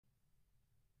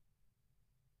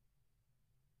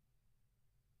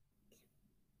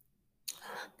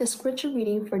The scripture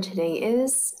reading for today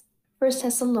is 1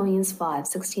 Thessalonians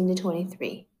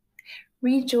 5:16-23.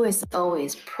 Rejoice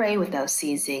always, pray without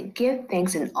ceasing, give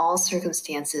thanks in all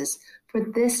circumstances, for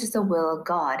this is the will of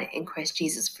God in Christ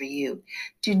Jesus for you.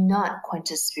 Do not quench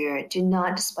the spirit, do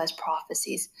not despise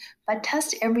prophecies, but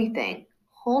test everything.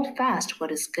 Hold fast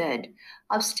what is good.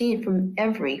 Abstain from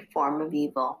every form of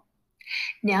evil.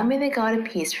 Now may the God of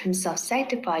peace himself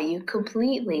sanctify you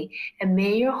completely, and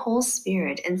may your whole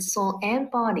spirit and soul and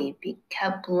body be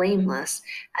kept blameless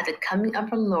at the coming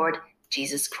of our Lord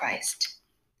Jesus Christ.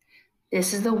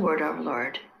 This is the word of our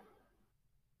Lord.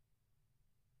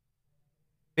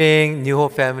 Being New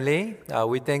Hope family,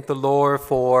 we thank the Lord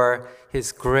for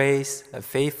His grace,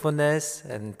 faithfulness,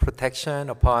 and protection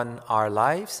upon our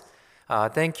lives.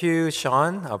 Thank you,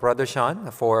 Sean, Brother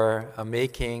Sean, for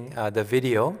making the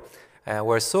video.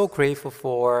 We're so grateful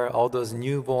for all those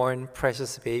newborn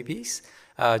precious babies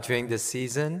during this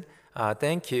season.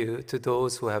 Thank you to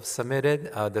those who have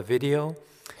submitted the video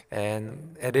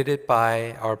and edited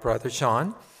by our brother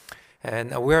Sean. And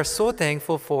we are so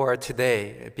thankful for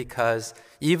today because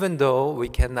even though we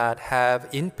cannot have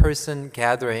in-person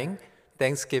gathering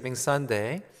Thanksgiving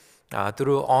Sunday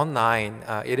through online,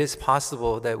 it is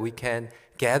possible that we can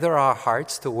gather our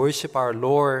hearts to worship our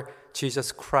Lord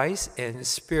Jesus Christ in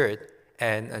spirit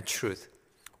and truth.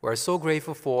 We're so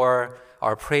grateful for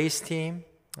our praise team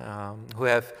who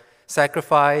have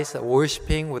sacrificed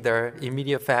worshiping with their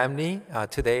immediate family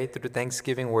today through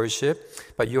Thanksgiving worship,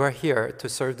 but you are here to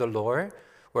serve the Lord.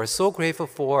 We're so grateful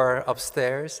for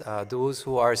upstairs, those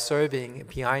who are serving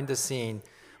behind the scene,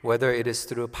 whether it is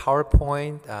through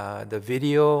PowerPoint, the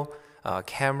video,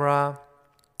 camera,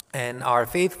 and our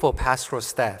faithful pastoral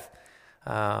staff.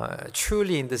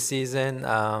 Truly in this season,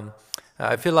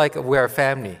 I feel like we are a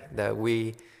family, that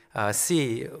we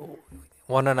see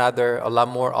one another a lot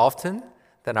more often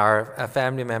than our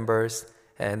family members,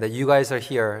 and that you guys are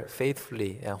here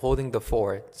faithfully and holding the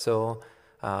fort. So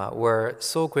we're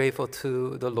so grateful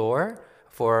to the Lord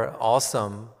for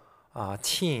awesome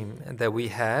team that we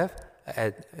have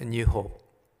at New Hope.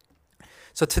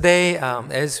 So today,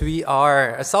 as we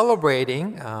are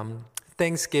celebrating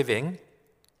Thanksgiving,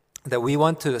 that we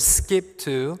want to skip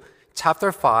to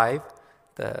chapter 5,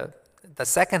 the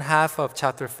second half of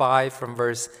chapter 5 from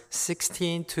verse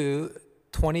 16 to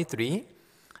 23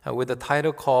 with the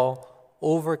title called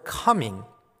Overcoming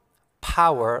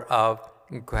Power of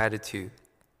Gratitude.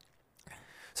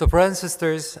 So brothers and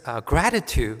sisters,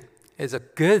 gratitude is a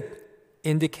good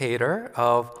indicator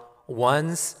of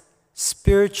one's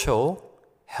spiritual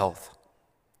health.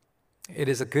 It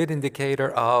is a good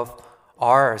indicator of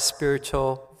our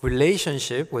spiritual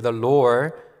relationship with the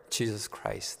Lord Jesus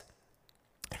Christ.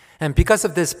 And because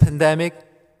of this pandemic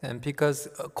and because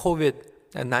of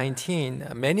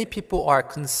COVID-19, many people are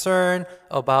concerned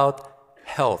about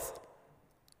health.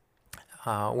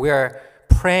 We are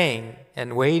praying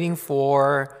and waiting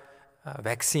for a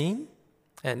vaccine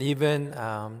and even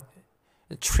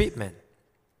treatment.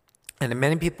 And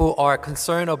many people are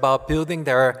concerned about building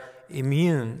their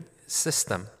immune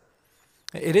system.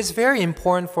 It is very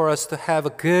important for us to have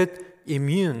a good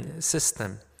immune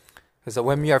system. Because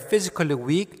when we are physically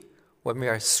weak, when we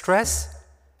are stressed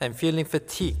and feeling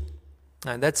fatigued,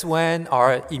 and that's when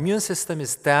our immune system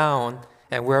is down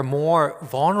and we're more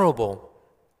vulnerable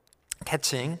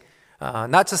catching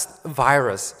not just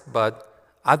virus, but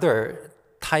other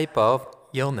type of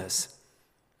illness.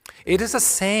 It is the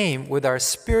same with our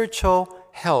spiritual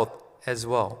health as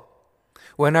well.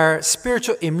 When our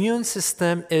spiritual immune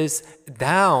system is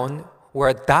down,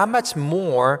 we're that much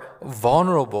more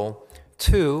vulnerable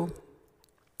to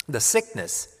the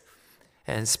sickness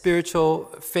and spiritual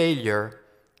failure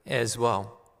as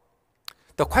well.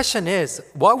 The question is,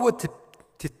 what would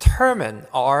determine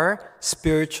our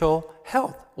spiritual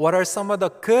health? What are some of the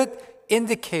good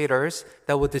indicators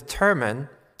that would determine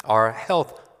our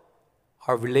health,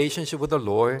 our relationship with the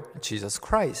Lord Jesus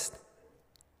Christ?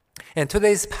 And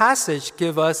today's passage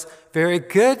gives us very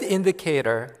good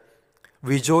indicator.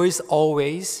 Rejoice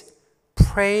always,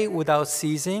 pray without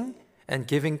ceasing, and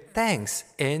giving thanks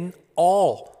in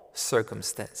all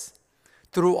circumstances.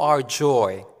 Through our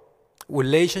joy,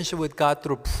 relationship with God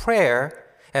through prayer,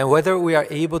 and whether we are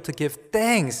able to give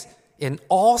thanks in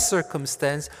all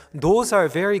circumstances, those are a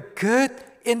very good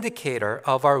indicator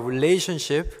of our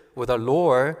relationship with our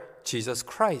Lord Jesus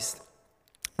Christ.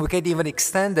 We can even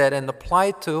extend that and apply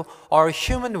it to our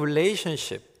human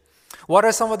relationship. What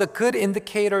are some of the good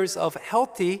indicators of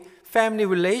healthy family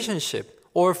relationship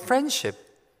or friendship?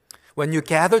 When you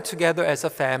gather together as a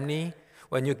family,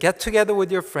 when you get together with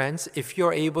your friends, if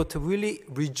you're able to really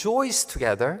rejoice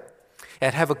together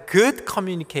and have a good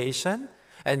communication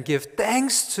and give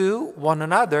thanks to one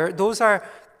another, those are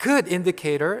good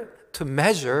indicator to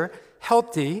measure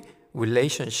healthy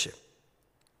relationship.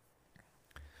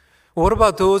 What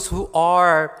about those who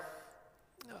are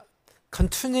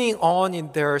continuing on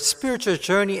in their spiritual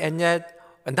journey and yet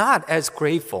not as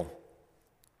grateful?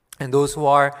 And those who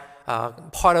are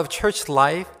part of church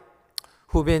life,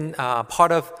 who've been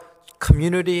part of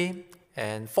community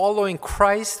and following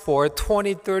Christ for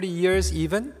 20, 30 years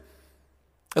even,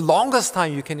 the longest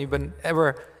time you can even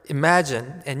ever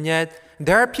imagine, and yet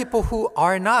there are people who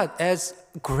are not as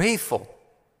grateful.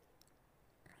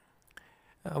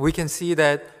 We can see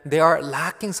that they are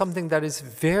lacking something that is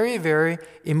very, very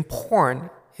important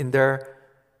in their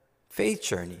faith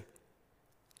journey.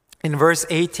 In verse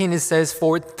 18 it says,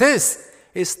 "For this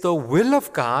is the will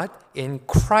of God in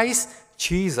Christ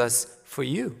Jesus for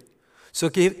you." So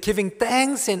giving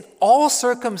thanks in all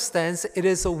circumstances, it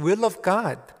is a will of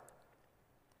God.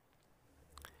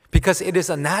 Because it is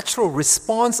a natural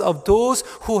response of those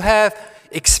who have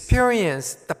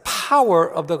experienced the power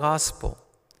of the gospel.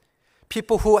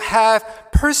 People who have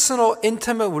personal,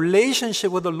 intimate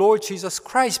relationship with the Lord Jesus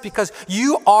Christ, because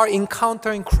you are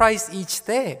encountering Christ each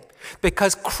day.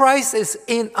 Because Christ is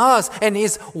in us and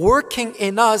He's working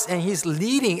in us and He's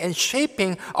leading and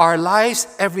shaping our lives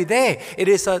every day. It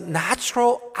is a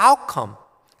natural outcome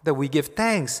that we give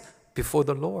thanks before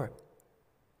the Lord.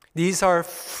 These are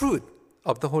fruit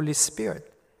of the Holy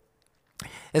Spirit.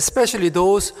 Especially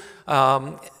those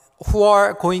who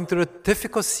are going through a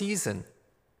difficult season.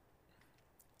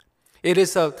 It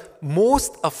is a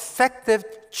most effective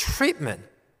treatment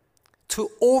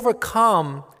to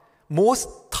overcome most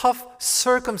tough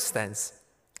circumstance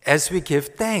as we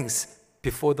give thanks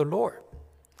before the Lord.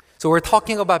 So we're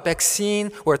talking about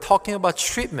vaccine, we're talking about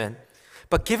treatment,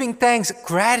 but giving thanks,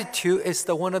 gratitude is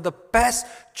one of the best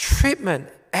treatment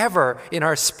ever in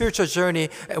our spiritual journey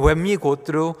when we go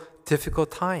through difficult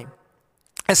time.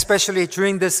 Especially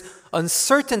during this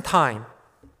uncertain time.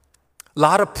 A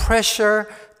lot of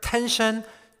pressure, tension,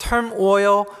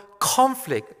 turmoil,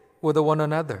 conflict with one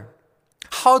another.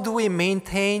 How do we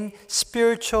maintain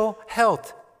spiritual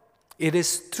health? It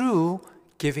is through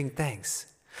giving thanks.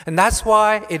 And that's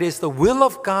why it is the will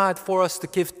of God for us to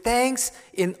give thanks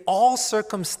in all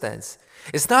circumstances.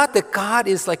 It's not that God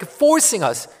is like forcing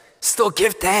us, still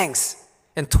give thanks,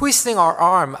 and twisting our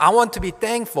arm. I want to be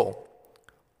thankful.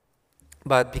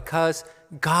 But because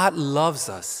God loves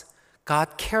us,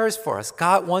 God cares for us,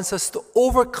 God wants us to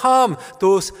overcome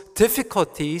those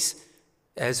difficulties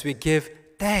as we give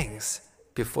thanks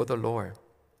before the Lord.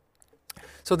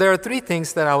 So there are three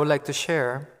things that I would like to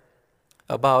share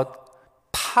about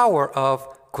power of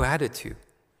gratitude.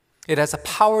 It has a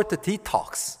power to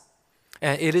detox,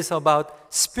 and it is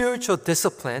about spiritual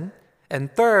discipline.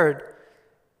 And third,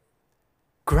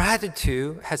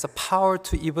 gratitude has a power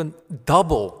to even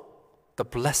double the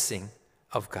blessing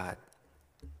of God.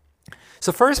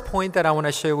 So first point that I want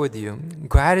to share with you,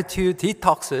 gratitude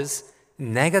detoxes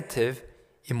negative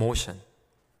emotion.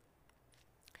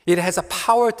 It has a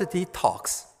power to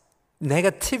detox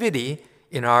negativity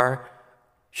in our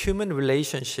human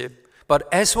relationship, but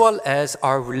as well as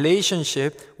our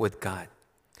relationship with God.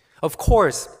 Of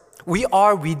course, we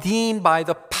are redeemed by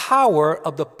the power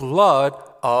of the blood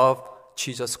of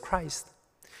Jesus Christ.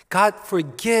 God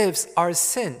forgives our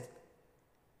sin.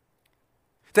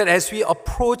 That as we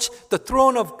approach the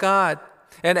throne of God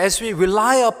and as we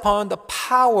rely upon the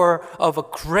power of a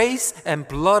grace and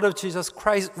blood of Jesus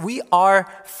Christ, we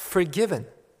are forgiven.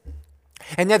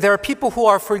 And yet there are people who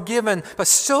are forgiven but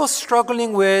still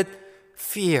struggling with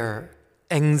fear,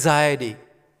 anxiety,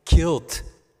 guilt,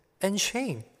 and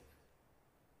shame,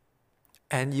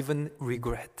 and even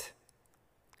regret.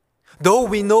 Though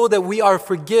we know that we are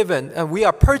forgiven and we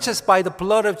are purchased by the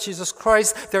blood of Jesus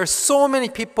Christ, there are so many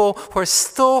people who are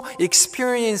still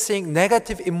experiencing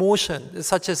negative emotion,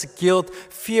 such as guilt,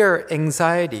 fear,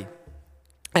 anxiety.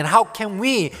 And how can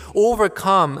we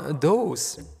overcome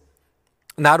those?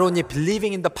 Not only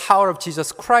believing in the power of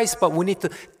Jesus Christ, but we need to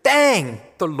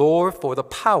thank the Lord for the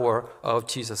power of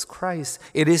Jesus Christ.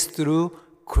 It is through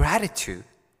gratitude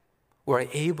we're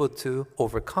able to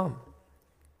overcome.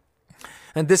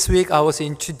 And this week I was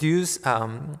introduced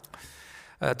to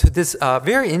this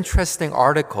very interesting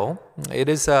article. It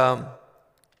is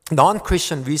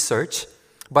non-Christian research,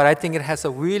 but I think it has a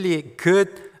really good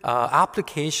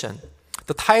application.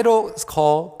 The title is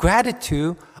called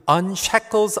 "Gratitude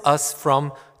Unshackles Us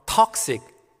from Toxic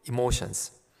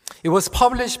Emotions." It was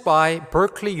published by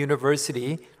Berkeley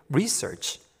University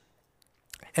Research.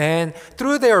 And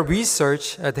through their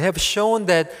research, they have shown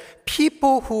that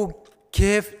people who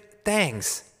give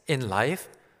thanks in life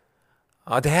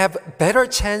They have better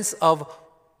chance of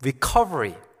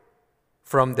recovery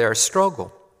from their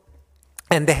struggle.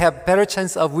 And they have better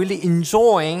chance of really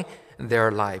enjoying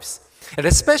their lives. And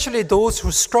especially those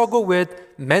who struggle with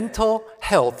mental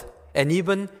health and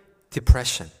even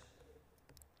depression.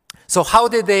 So how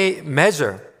did they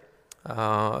measure?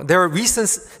 Their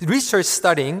recent research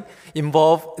study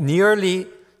involved nearly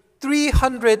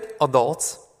 300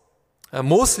 adults,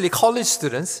 mostly college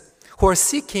students, who are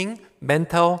seeking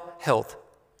mental health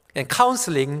and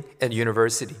counseling at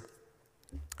university.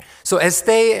 So as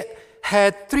they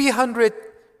had 300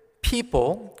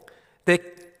 people, they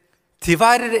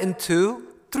divided it into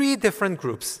 3 different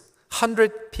groups: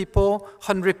 100 people,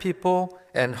 100 people,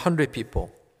 and 100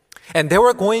 people. And they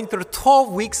were going through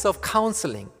 12 weeks of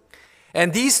counseling.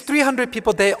 And these 300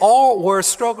 people, they all were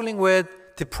struggling with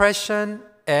depression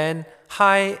and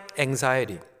high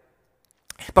anxiety.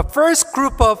 But first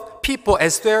group of people,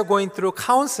 as they're going through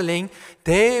counseling,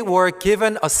 they were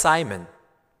given assignment.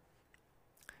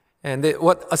 And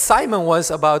what assignment was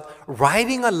about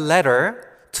writing a letter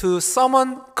to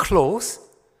someone close.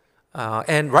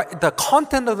 And the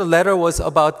content of the letter was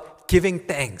about giving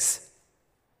thanks.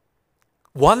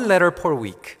 1 letter per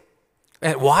week.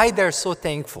 And why they're so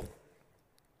thankful.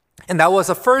 And that was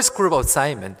the first group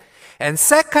assignment. And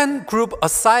second group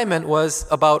assignment was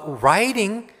about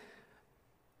writing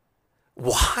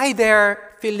why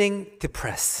they're feeling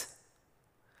depressed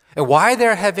and why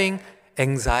they're having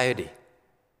anxiety.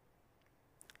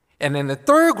 And in the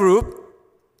third group,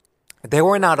 they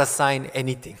were not assigned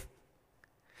anything.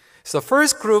 So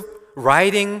first group,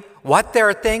 writing what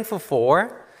they're thankful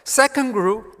for. Second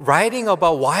group, writing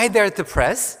about why they're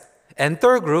depressed. And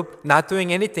third group, not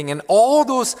doing anything. And all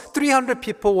those 300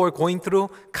 people were going through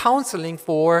counseling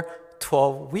for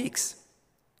 12 weeks.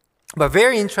 But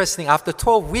very interesting, after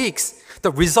 12 weeks,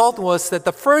 the result was that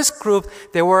the first group,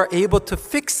 they were able to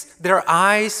fix their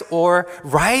eyes or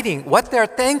writing what they're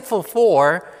thankful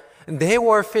for. And they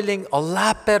were feeling a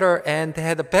lot better and they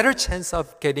had a better chance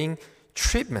of getting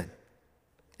treatment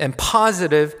and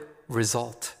positive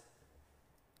result.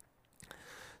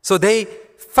 So they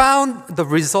found the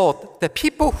result that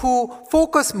people who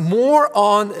focus more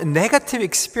on negative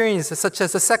experiences, such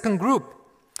as the second group,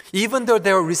 even though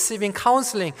they were receiving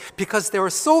counseling, because they were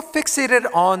so fixated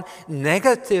on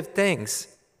negative things,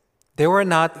 they were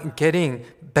not getting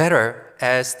better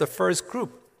as the first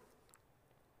group.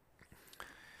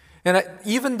 And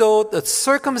even though the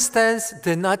circumstance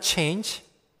did not change,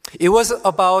 it was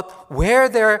about where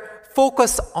they're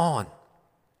focused on.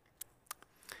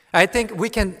 I think we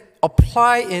can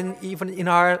apply even in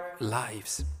our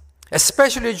lives,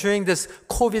 especially during this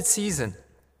COVID season.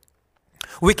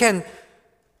 We can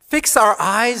fix our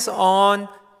eyes on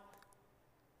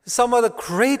some of the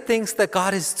great things that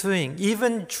God is doing,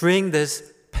 even during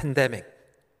this pandemic,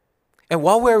 and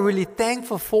what we're really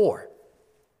thankful for.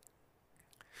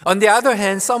 On the other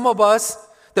hand, some of us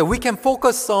that we can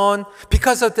focus on,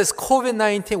 because of this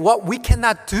COVID-19, what we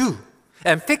cannot do,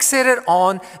 and fixated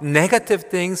on negative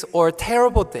things or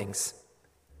terrible things.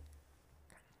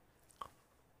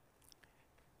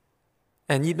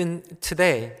 And even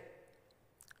today,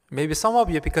 maybe some of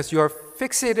you, because you are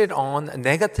fixated on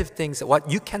negative things,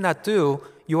 what you cannot do,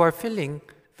 you are feeling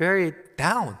very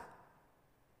down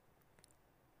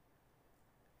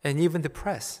and even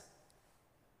depressed.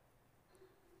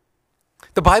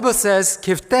 The Bible says,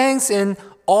 give thanks in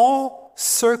all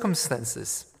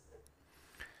circumstances.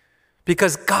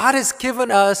 Because God has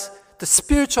given us the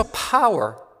spiritual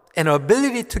power and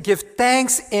ability to give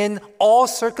thanks in all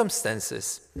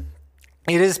circumstances.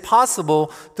 It is possible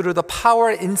through the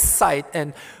power, insight,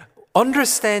 and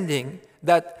understanding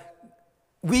that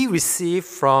we receive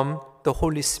from the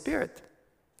Holy Spirit.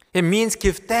 It means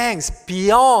give thanks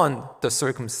beyond the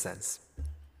circumstance.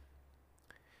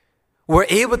 We're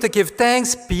able to give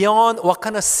thanks beyond what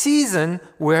kind of season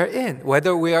we're in,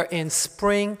 whether we are in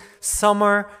spring,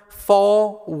 summer,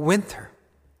 fall, winter.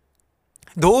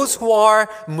 Those who are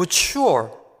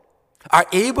mature are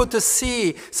able to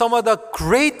see some of the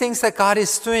great things that God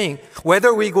is doing,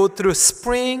 whether we go through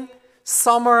spring,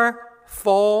 summer,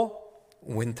 fall,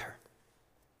 winter.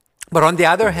 But on the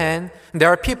other hand, there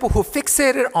are people who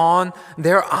fixated on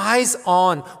their eyes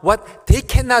on what they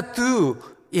cannot do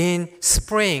in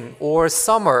spring or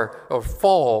summer or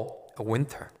fall or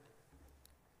winter.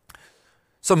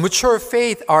 So mature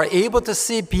faith are able to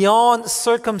see beyond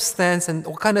circumstance and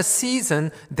what kind of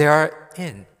season they are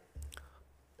in.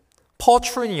 Paul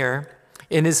Trunier,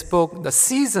 in his book, The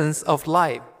Seasons of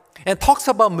Life, and talks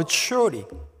about maturity.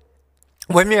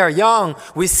 When we are young,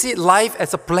 we see life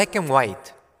as a black and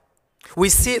white. We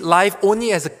see life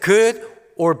only as good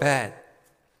or bad.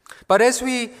 But as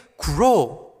we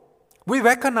grow, we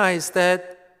recognize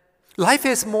that life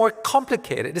is more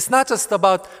complicated. It's not just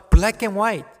about black and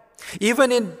white.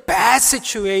 Even in bad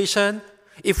situation,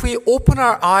 if we open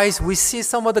our eyes, we see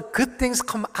some of the good things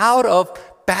come out of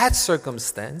bad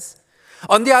circumstance.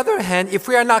 On the other hand, if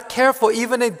we are not careful,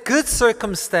 even in good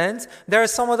circumstance, there are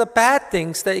some of the bad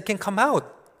things that it can come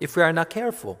out if we are not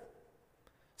careful.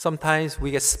 Sometimes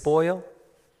we get spoiled.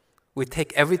 We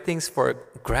take everything for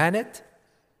granted.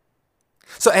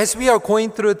 So as we are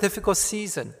going through a difficult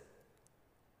season,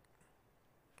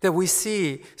 that we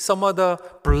see some of the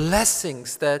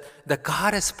blessings that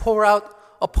God has poured out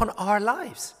upon our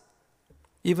lives.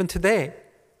 Even today,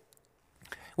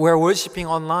 we're worshiping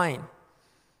online.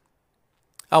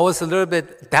 I was a little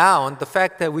bit down, the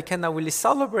fact that we cannot really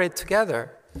celebrate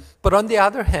together. But on the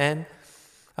other hand,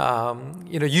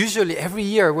 usually every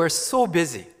year we're so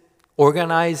busy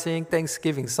organizing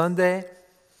Thanksgiving Sunday.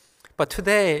 But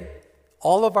today,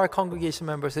 all of our congregation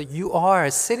members, you are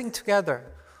sitting together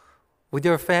with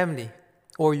your family,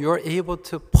 or you're able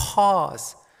to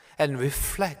pause and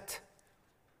reflect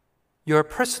your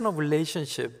personal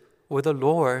relationship with the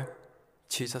Lord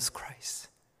Jesus Christ.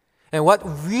 And what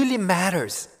really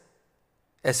matters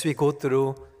as we go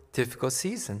through difficult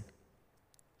season.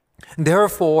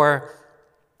 Therefore,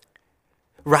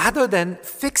 rather than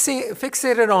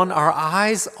fixated on our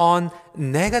eyes on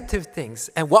negative things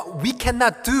and what we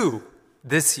cannot do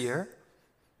this year,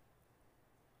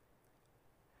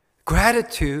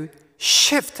 gratitude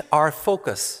shifts our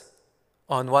focus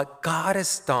on what God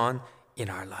has done in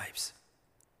our lives.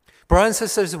 Brothers and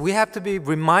sisters, we have to be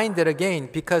reminded again,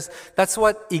 because that's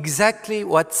exactly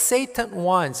what Satan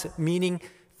wants, meaning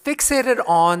fixated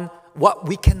on what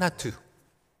we cannot do.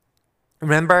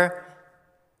 Remember,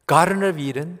 Garden of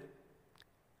Eden,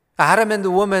 Adam and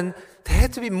the woman, they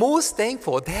had to be most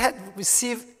thankful. They had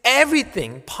received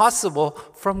everything possible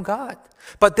from God.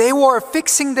 But they were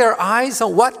fixing their eyes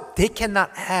on what they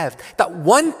cannot have, that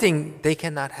one thing they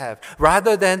cannot have,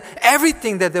 rather than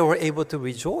everything that they were able to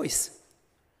rejoice.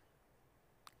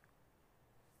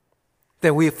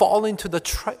 Then we fall into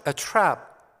a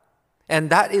trap,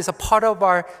 and that is a part of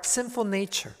our sinful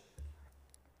nature.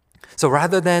 So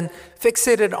rather than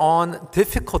fixated on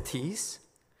difficulties,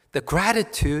 the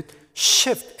gratitude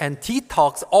shift and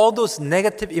detox all those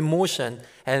negative emotions,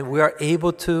 and we are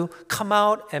able to come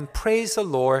out and praise the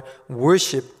Lord,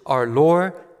 worship our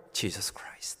Lord Jesus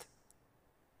Christ.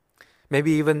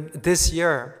 Maybe even this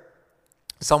year,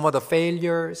 some of the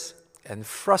failures and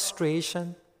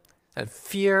frustration and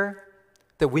fear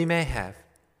that we may have.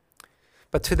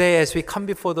 But today, as we come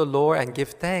before the Lord and give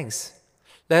thanks,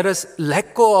 let us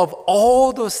let go of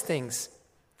all those things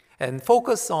and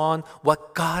focus on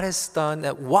what God has done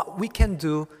and what we can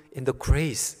do in the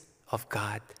grace of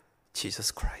God, Jesus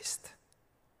Christ.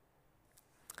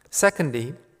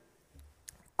 Secondly,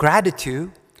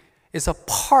 gratitude is a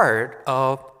part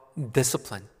of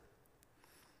discipline.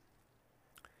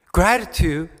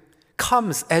 Gratitude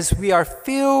comes as we are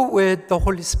filled with the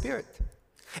Holy Spirit,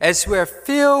 as we are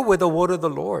filled with the word of the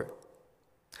Lord.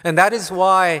 And that is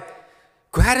why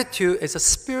gratitude is a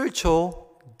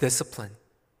spiritual discipline.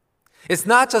 It's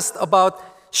not just about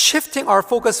shifting our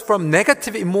focus from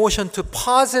negative emotion to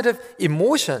positive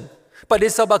emotion, but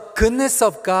it's about goodness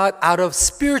of God out of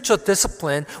spiritual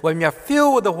discipline when we are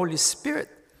filled with the Holy Spirit.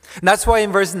 And that's why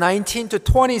in verse 19 to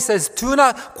 20 it says, do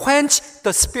not quench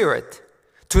the Spirit.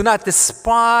 Do not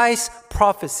despise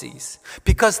prophecies,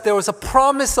 because there was a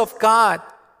promise of God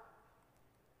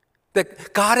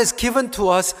that God has given to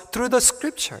us through the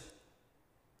Scripture.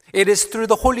 It is through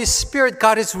the Holy Spirit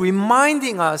God is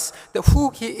reminding us that who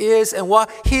He is and what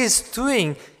He is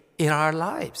doing in our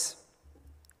lives.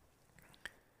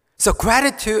 So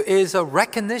gratitude is a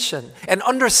recognition and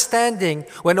understanding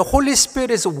when the Holy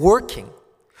Spirit is working.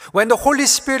 When the Holy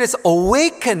Spirit is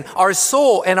awakened our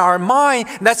soul and our mind,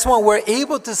 that's when we're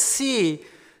able to see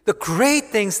the great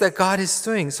things that God is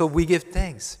doing. So we give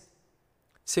thanks.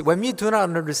 See, when we do not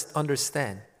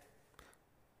understand,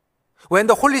 when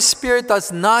the Holy Spirit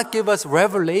does not give us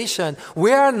revelation,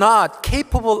 we are not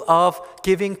capable of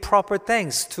giving proper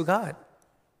thanks to God.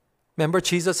 Remember,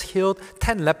 Jesus healed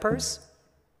 10 lepers?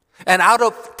 And out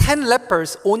of 10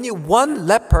 lepers, only one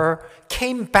leper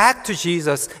came back to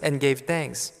Jesus and gave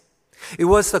thanks. It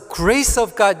was the grace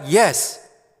of God, yes,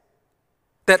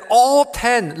 that all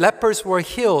 10 lepers were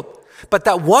healed. But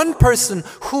that one person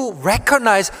who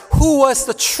recognized who was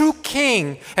the true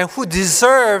king and who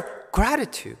deserved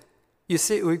gratitude. You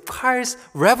see, it requires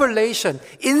revelation,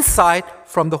 insight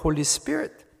from the Holy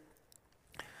Spirit.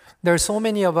 There are so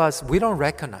many of us, we don't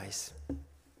recognize.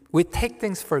 We take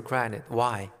things for granted.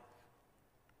 Why?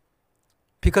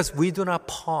 because we do not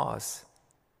pause.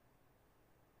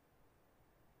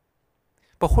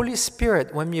 But Holy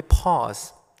Spirit, when we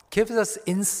pause, gives us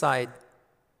insight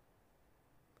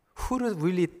who to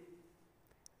really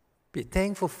be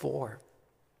thankful for.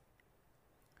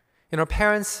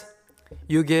 Parents,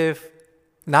 you give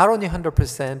not only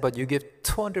 100%, but you give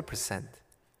 200%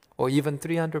 or even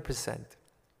 300%.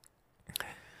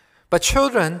 But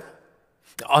children,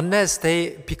 unless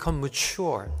they become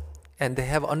mature and they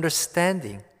have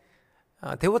understanding,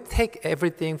 they will take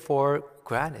everything for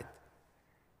granted.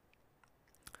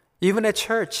 Even at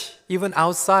church, even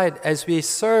outside, as we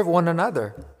serve one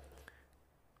another,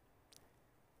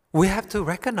 we have to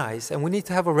recognize and we need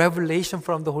to have a revelation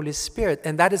from the Holy Spirit.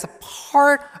 And that is a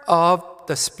part of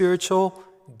the spiritual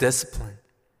discipline.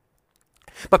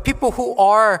 But people who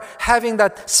are having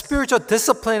that spiritual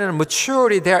discipline and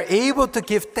maturity, they are able to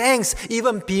give thanks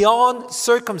even beyond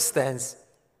circumstance.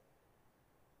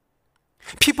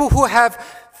 People who have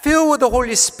filled with the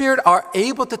Holy Spirit are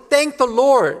able to thank the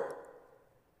Lord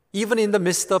even in the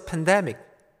midst of pandemic.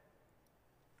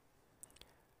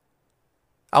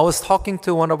 I was talking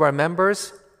to one of our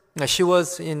members. She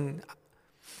was in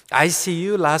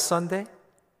ICU last Sunday.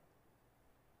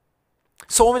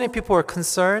 So many people were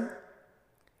concerned.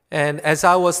 And as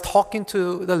I was talking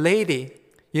to the lady,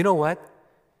 you know what?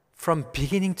 From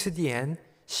beginning to the end,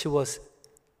 she was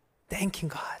thanking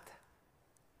God.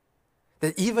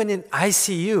 That even in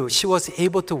ICU, she was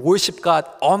able to worship God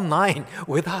online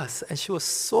with us. And she was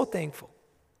so thankful.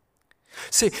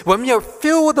 See, when we are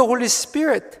filled with the Holy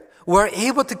Spirit, we're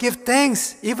able to give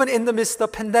thanks even in the midst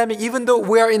of pandemic, even though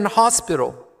we are in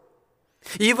hospital.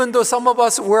 Even though some of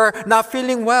us were not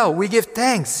feeling well, we give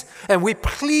thanks and we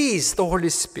please the Holy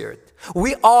Spirit.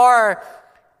 We are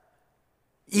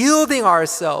yielding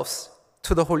ourselves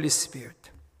to the Holy Spirit.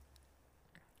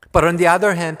 But on the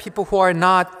other hand, people who are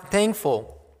not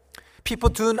thankful, people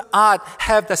do not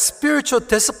have the spiritual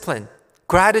discipline,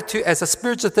 gratitude as a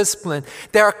spiritual discipline,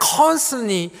 they are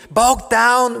constantly bogged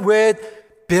down with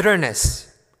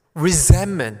bitterness,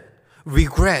 resentment,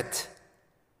 regret,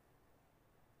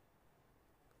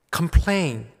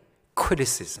 complaint,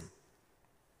 criticism.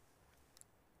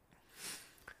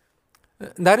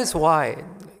 That is why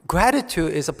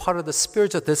gratitude is a part of the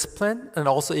spiritual discipline, and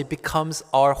also it becomes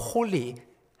our holy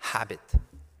habit.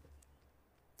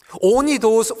 Only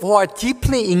those who are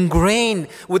deeply ingrained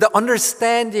with the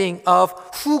understanding of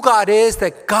who God is,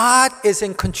 that God is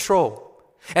in control,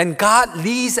 and God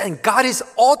leads, and God is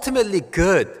ultimately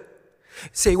good.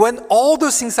 See, when all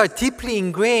those things are deeply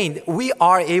ingrained, we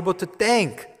are able to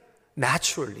thank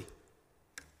naturally.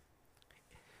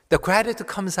 The gratitude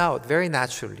comes out very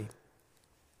naturally.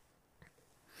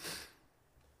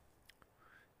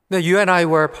 Now, you and I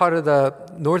were part of the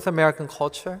North American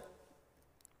culture.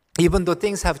 Even though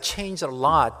things have changed a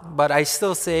lot, but I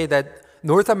still say that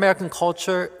North American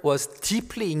culture was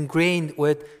deeply ingrained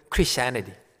with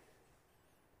Christianity.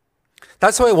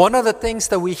 That's why one of the things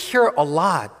that we hear a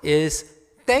lot is,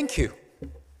 thank you.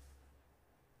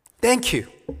 Thank you.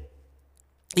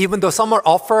 Even though someone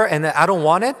offers and I don't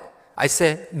want it, I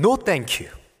say, no thank you.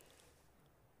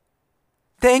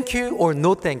 Thank you or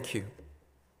no thank you.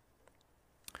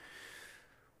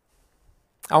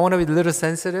 I want to be a little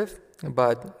sensitive,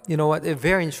 but you know what? It's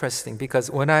very interesting because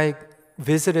when I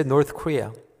visited North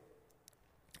Korea,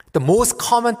 the most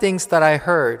common things that I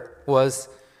heard was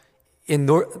in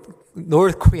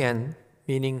North Korean,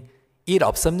 meaning 일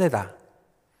없습니다,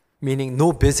 meaning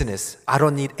no business. I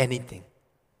don't need anything.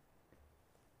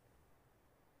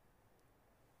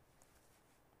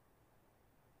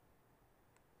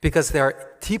 Because they are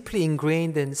deeply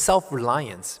ingrained in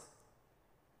self-reliance.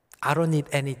 I don't need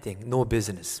anything, no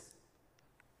business.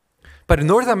 But in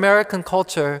North American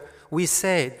culture, we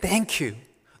say thank you,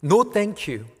 no thank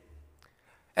you,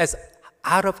 as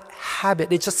out of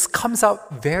habit. It just comes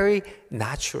out very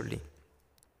naturally.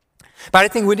 But I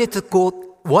think we need to go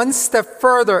one step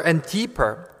further and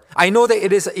deeper. I know that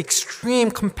it is an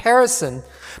extreme comparison,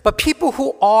 but people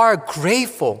who are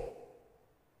grateful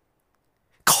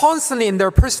constantly in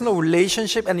their personal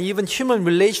relationship and even human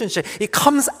relationship, it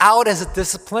comes out as a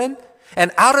discipline,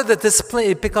 and out of the discipline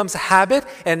it becomes a habit,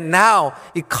 and now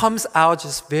it comes out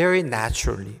just very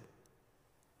naturally.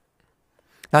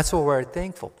 That's why we're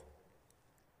thankful.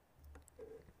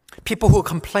 People who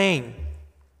complain,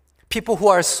 people who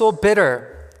are so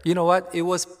bitter, you know what? It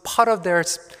was part of their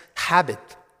habit.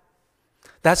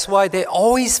 That's why they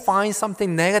always find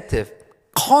something negative,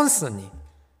 constantly.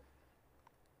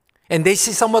 And they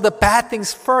see some of the bad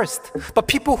things first. But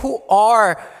people who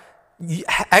are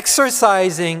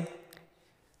exercising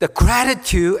the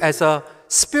gratitude as a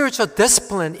spiritual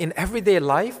discipline in everyday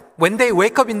life, When they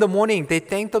wake up in the morning, they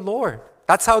thank the Lord.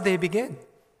 That's how they begin.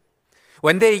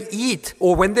 When they eat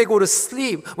or when they go to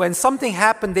sleep, when something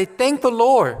happens, they thank the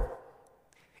Lord.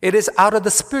 It is out of the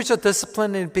spiritual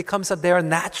discipline and it becomes their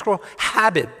natural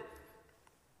habit.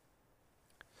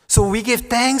 So we give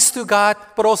thanks to God,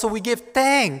 but also we give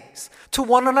thanks to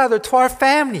one another, to our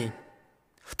family,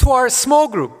 to our small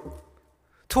group,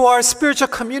 to our spiritual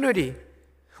community.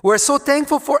 We're so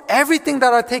thankful for everything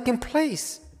that are taking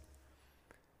place.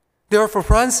 Therefore,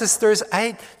 brothers and sisters,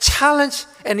 I challenge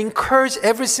and encourage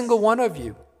every single one of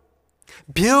you.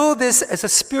 Build this as a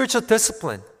spiritual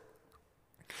discipline.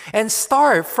 And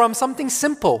start from something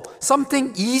simple,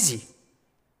 something easy.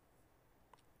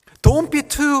 Don't be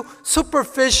too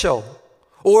superficial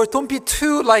or don't be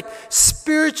too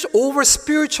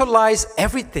over-spiritualize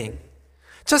everything.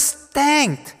 Just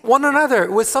thank one another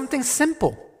with something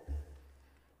simple.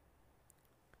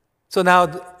 So now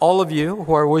all of you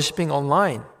who are worshiping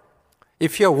online,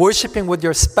 if you're worshiping with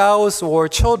your spouse or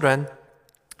children,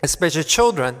 especially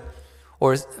children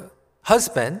or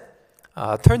husband,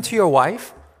 turn to your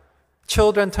wife.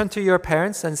 Children, turn to your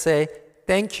parents and say,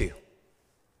 thank you.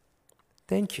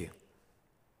 Thank you.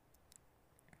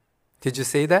 Did you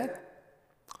say that?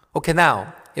 Okay,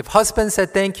 now, if husband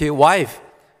said thank you, wife,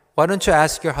 why don't you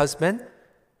ask your husband,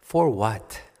 for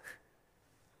what?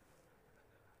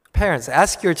 Parents,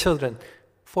 ask your children,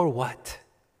 for what?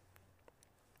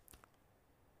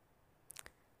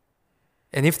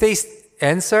 And if they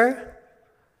answer,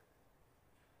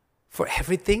 for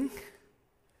everything,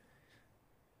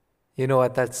 you know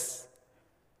what,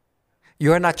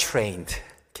 you are not trained,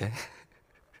 okay?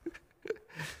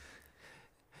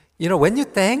 You know, when you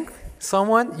thank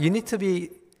someone, you need to be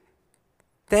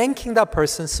thanking that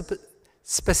person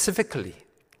specifically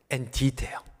and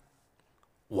detail.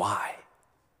 Why?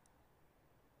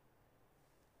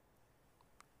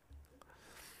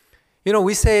 You know,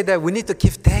 we say that we need to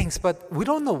give thanks, but we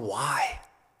don't know why.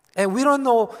 And we don't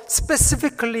know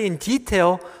specifically in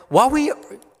detail why we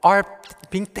are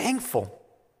being thankful.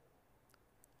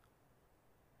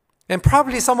 And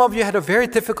probably some of you had a very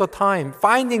difficult time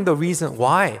finding the reason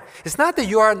why. It's not that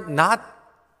you are not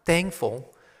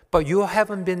thankful, but you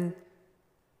haven't been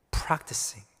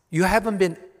practicing. You haven't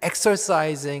been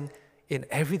exercising in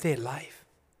everyday life.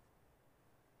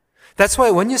 That's why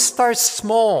when you start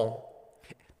small,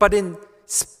 but in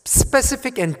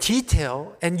specific and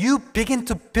detail, and you begin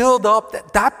to build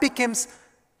up, that becomes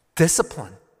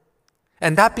discipline.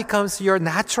 And that becomes your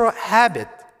natural habit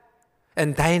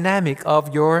and dynamic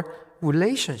of your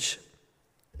relationship.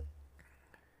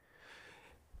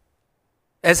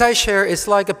 As I share, it's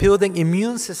like a building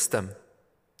immune system.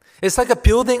 It's like a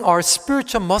building our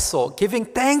spiritual muscle. Giving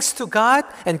thanks to God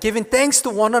and giving thanks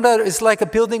to one another is like a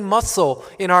building muscle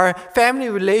in our family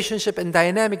relationship and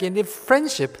dynamic and in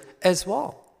friendship as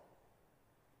well.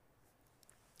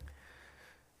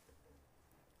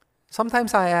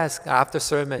 Sometimes I ask after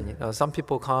sermon, some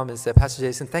people come and say, Pastor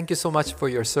Jason, thank you so much for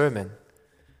your sermon.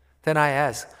 Then I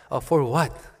ask, for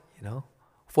what?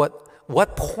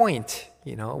 What point?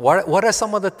 What are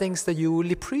some of the things that you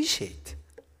really appreciate?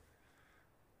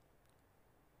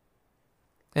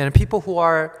 And people who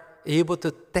are able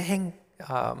to thank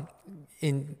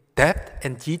in depth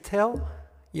and detail,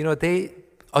 they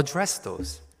address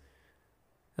those.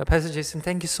 Pastor Jason,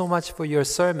 thank you so much for your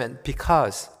sermon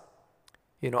because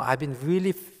I've been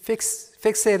really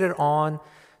fixated on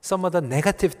some of the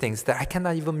negative things that I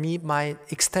cannot even meet my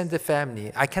extended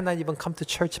family. I cannot even come to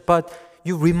church, but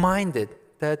you reminded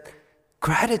that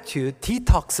gratitude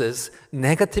detoxes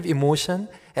negative emotion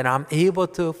and I'm able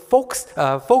to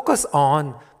focus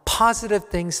on positive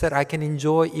things that I can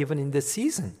enjoy even in this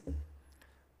season.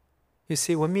 You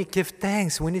see, when we give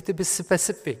thanks, we need to be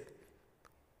specific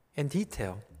and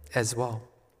detailed as well.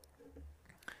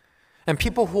 And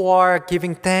people who are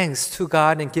giving thanks to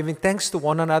God and giving thanks to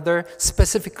one another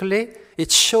specifically,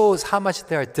 it shows how much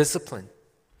they are disciplined.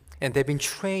 And they've been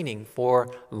training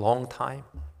for a long time.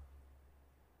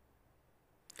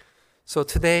 So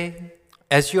today,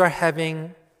 as you are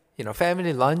having,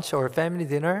 family lunch or family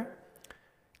dinner,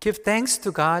 give thanks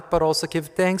to God, but also give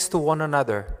thanks to one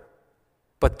another.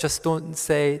 But just don't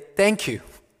say thank you,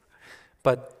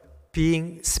 but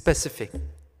being specific.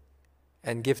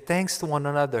 And give thanks to one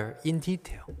another in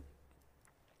detail.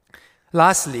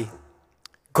 Lastly,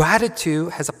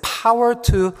 gratitude has a power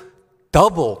to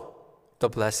double the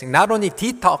blessing. Not only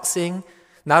detoxing,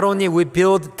 not only we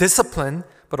build discipline,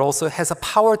 but also has a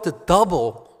power to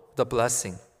double the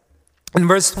blessing. In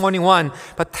verse 21,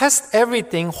 but test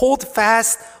everything, hold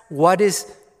fast what is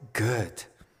good.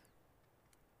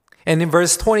 And in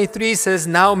verse 23 says,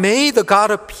 "Now may the God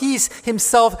of peace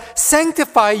himself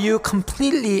sanctify you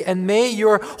completely, and may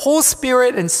your whole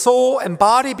spirit and soul and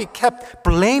body be kept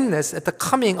blameless at the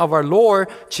coming of our Lord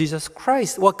Jesus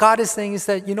Christ." What God is saying is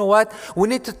that, you know what? We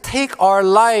need to take our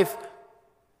life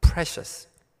precious.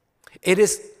 It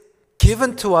is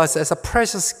given to us as a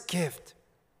precious gift.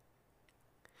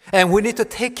 And we need to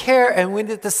take care, and we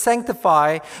need to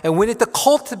sanctify, and we need to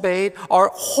cultivate our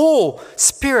whole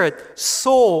spirit,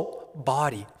 soul,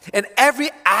 body. And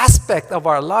every aspect of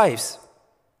our lives,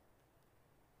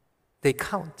 they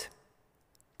count.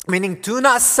 Meaning, do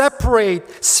not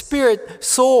separate spirit,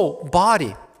 soul,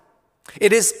 body.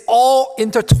 It is all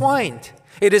intertwined.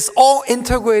 It is all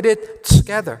integrated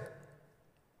together.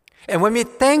 And when we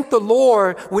thank the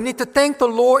Lord, we need to thank the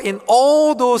Lord in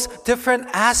all those different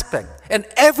aspects and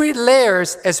every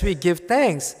layers as we give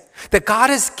thanks. That God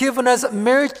has given us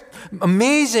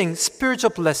amazing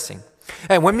spiritual blessing.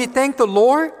 And when we thank the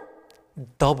Lord,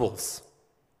 doubles.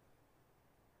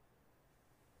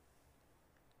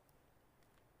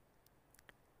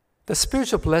 The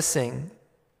spiritual blessing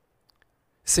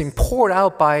is being poured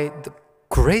out by the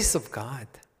grace of God.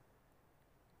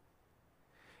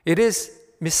 It is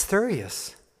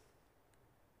mysterious.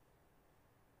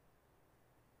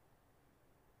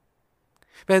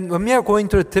 When we are going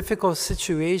through a difficult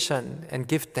situation and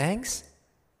give thanks,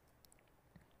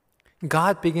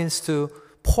 God begins to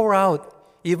pour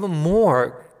out even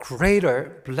more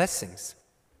greater blessings.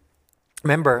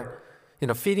 Remember,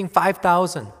 feeding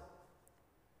 5,000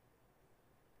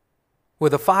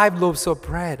 with the 5 loaves of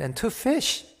bread and 2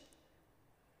 fish.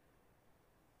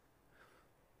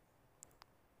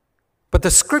 But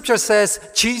the scripture says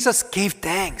Jesus gave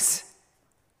thanks.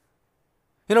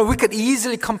 We could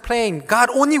easily complain, God,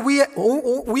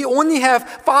 we only have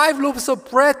 5 loaves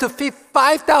of bread to feed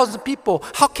 5,000 people.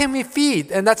 How can we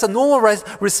feed? And that's a normal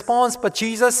response. But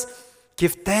Jesus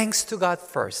give thanks to God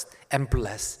first and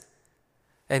bless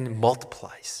and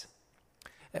multiplies.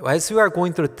 As we are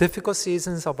going through difficult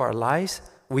seasons of our lives,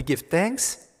 we give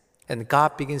thanks and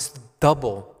God begins to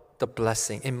double the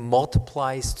blessing and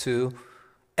multiplies to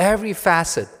every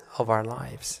facet of our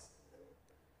lives.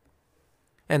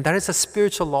 And that is a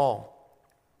spiritual law.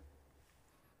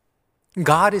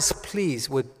 God is pleased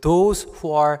with those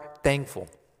who are thankful.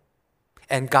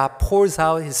 And God pours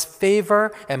out His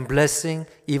favor and blessing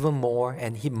even more,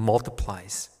 and He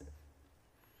multiplies.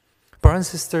 Brothers and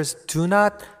sisters, do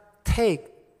not take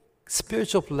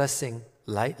spiritual blessing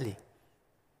lightly.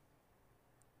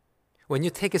 When you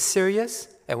take it serious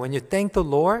and when you thank the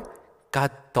Lord,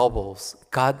 God doubles,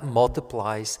 God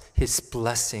multiplies His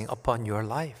blessing upon your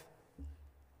life.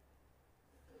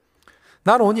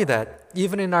 Not only that,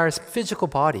 even in our physical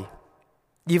body,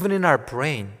 even in our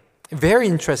brain. Very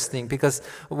interesting because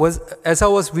as I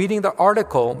was reading the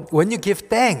article, when you give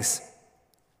thanks,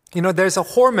 there's a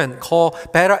hormone called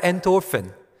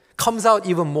beta-endorphin. Comes out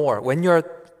even more when you're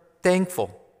thankful.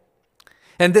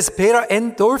 And this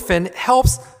beta-endorphin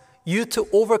helps you to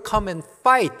overcome and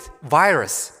fight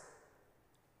virus.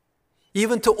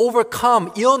 Even to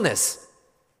overcome illness.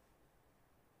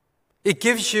 It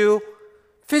gives you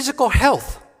physical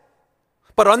health.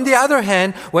 But on the other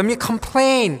hand, when we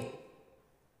complain,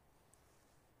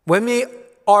 when we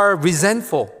are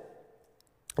resentful,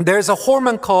 there's a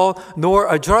hormone called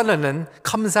noradrenaline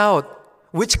comes out,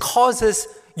 which causes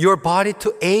your body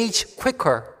to age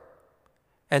quicker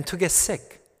and to get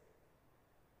sick.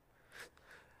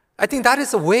 I think that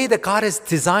is the way that God has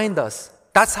designed us.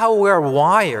 That's how we are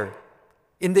wired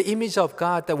in the image of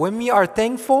God, that when we are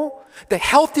thankful, the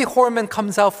healthy hormone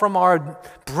comes out from our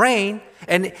brain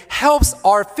and it helps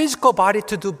our physical body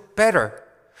to do better.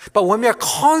 But when we are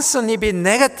constantly being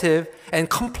negative and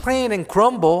complain and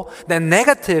grumble, then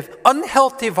negative,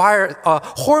 unhealthy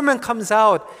hormone comes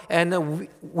out and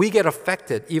we get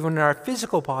affected, even in our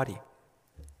physical body.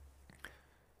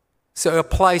 So it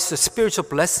applies to spiritual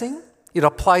blessing, it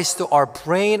applies to our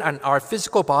brain and our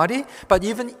physical body, but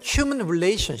even human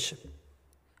relationship.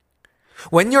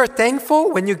 When you're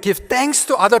thankful, when you give thanks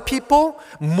to other people,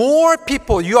 more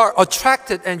people, you are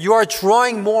attracted and you are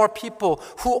drawing more people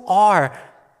who are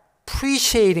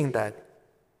appreciating that.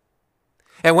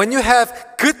 And when you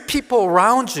have good people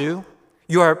around you,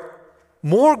 you are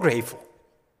more grateful.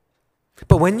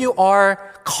 But when you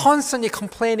are constantly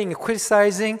complaining and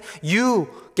criticizing, you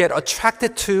get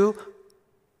attracted to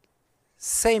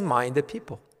same-minded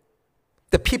people.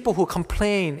 The people who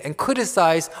complain and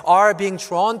criticize are being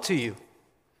drawn to you.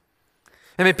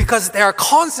 Because they are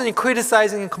constantly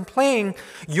criticizing and complaining,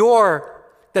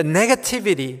 the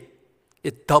negativity,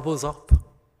 it doubles up.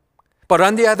 But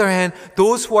on the other hand,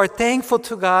 those who are thankful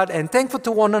to God and thankful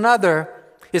to one another,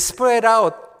 is spread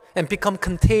out and become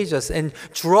contagious and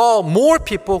draw more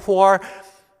people who are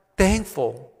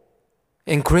thankful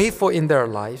and grateful in their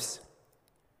lives.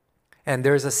 And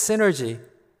there's a synergy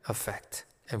effect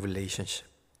and relationship.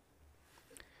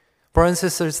 Brothers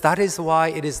and sisters, that is why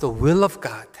it is the will of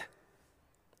God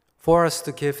for us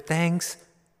to give thanks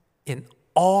in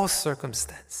all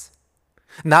circumstances.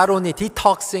 Not only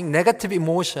detoxing negative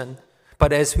emotion,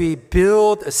 but as we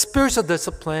build a spiritual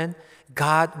discipline,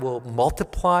 God will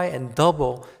multiply and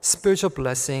double spiritual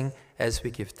blessing as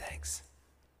we give thanks.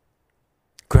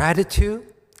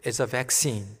 Gratitude is a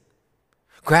vaccine.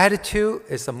 Gratitude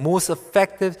is the most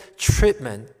effective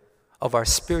treatment of our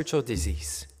spiritual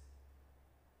disease.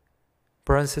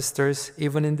 Brothers and sisters,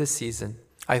 even in this season,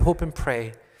 I hope and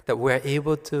pray that we're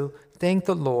able to thank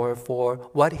the Lord for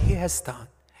what He has done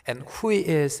and who He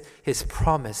is, His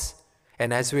promise.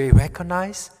 And as we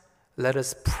recognize, let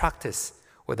us practice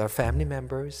with our family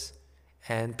members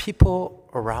and people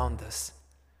around us.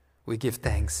 We give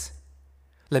thanks.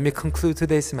 Let me conclude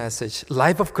today's message.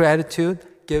 Life of gratitude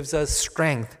gives us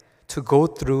strength to go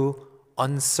through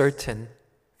uncertain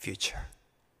future.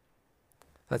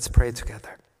 Let's pray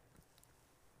together.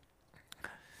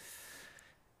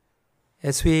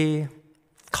 As we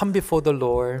come before the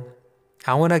Lord,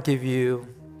 I want to give you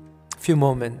a few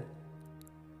moments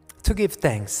to give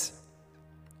thanks.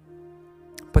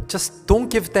 But just don't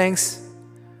give thanks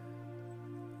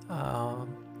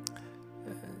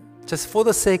just for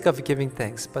the sake of giving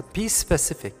thanks, but be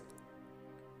specific.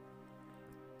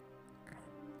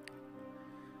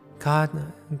 God,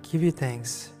 give you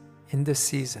thanks in this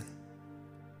season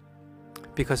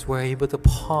because we're able to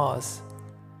pause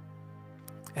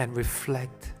and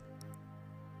reflect,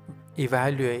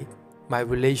 evaluate my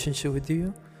relationship with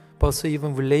you, but also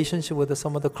even relationship with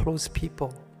some of the close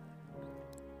people.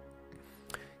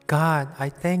 God, I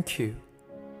thank you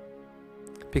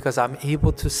because I'm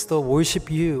able to still worship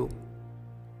you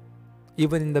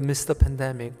even in the midst of the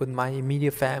pandemic with my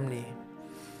immediate family,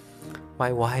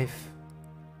 my wife,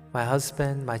 my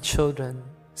husband, my children,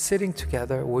 sitting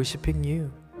together worshiping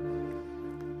you.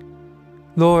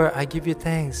 Lord, I give you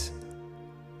thanks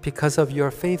because of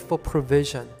your faithful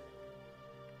provision,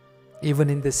 even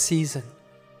in this season,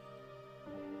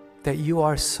 that you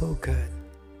are so good.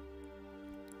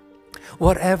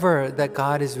 Whatever that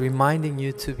God is reminding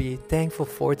you to be thankful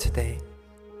for today,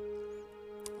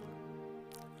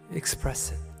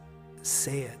 express it,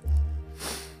 say it.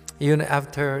 Even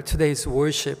after today's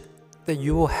worship, that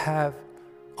you will have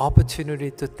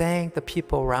opportunity to thank the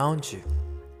people around you.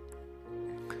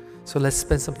 So let's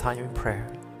spend some time in prayer.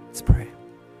 Let's pray.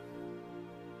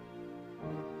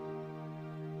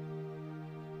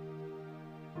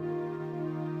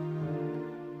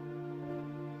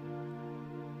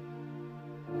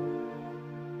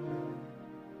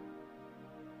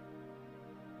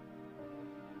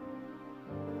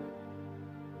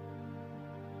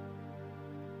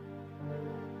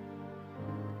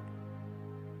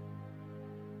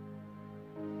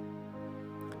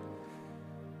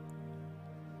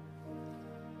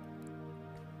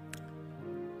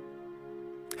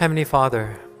 Heavenly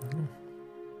Father,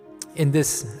 in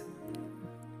this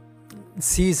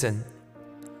season,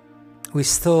 we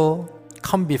still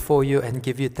come before you and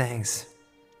give you thanks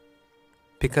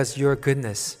because your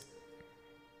goodness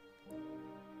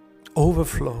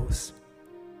overflows.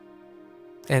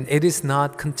 And it is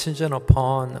not contingent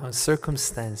upon a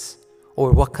circumstance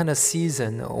or what kind of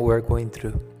season we're going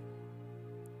through.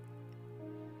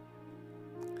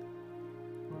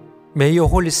 May your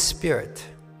Holy Spirit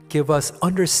give us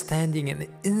understanding and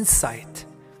insight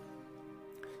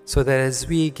so that as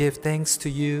we give thanks to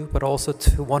you, but also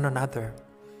to one another,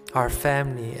 our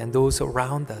family and those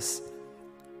around us,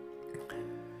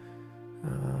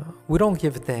 we don't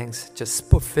give thanks just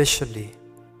superficially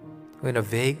in a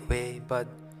vague way, but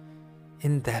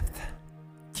in depth,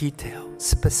 detail,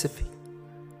 specific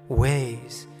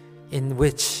ways in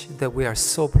which that we are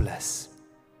so blessed.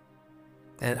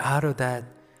 And out of that,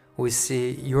 we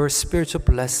see your spiritual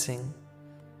blessing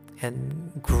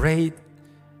and great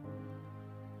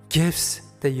gifts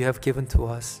that you have given to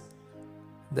us,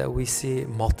 that we see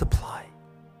multiply,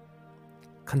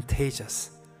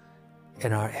 contagious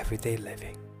in our everyday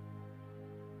living.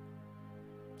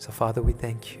 So Father, we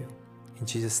thank you. In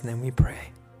Jesus' name we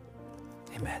pray.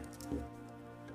 Amen.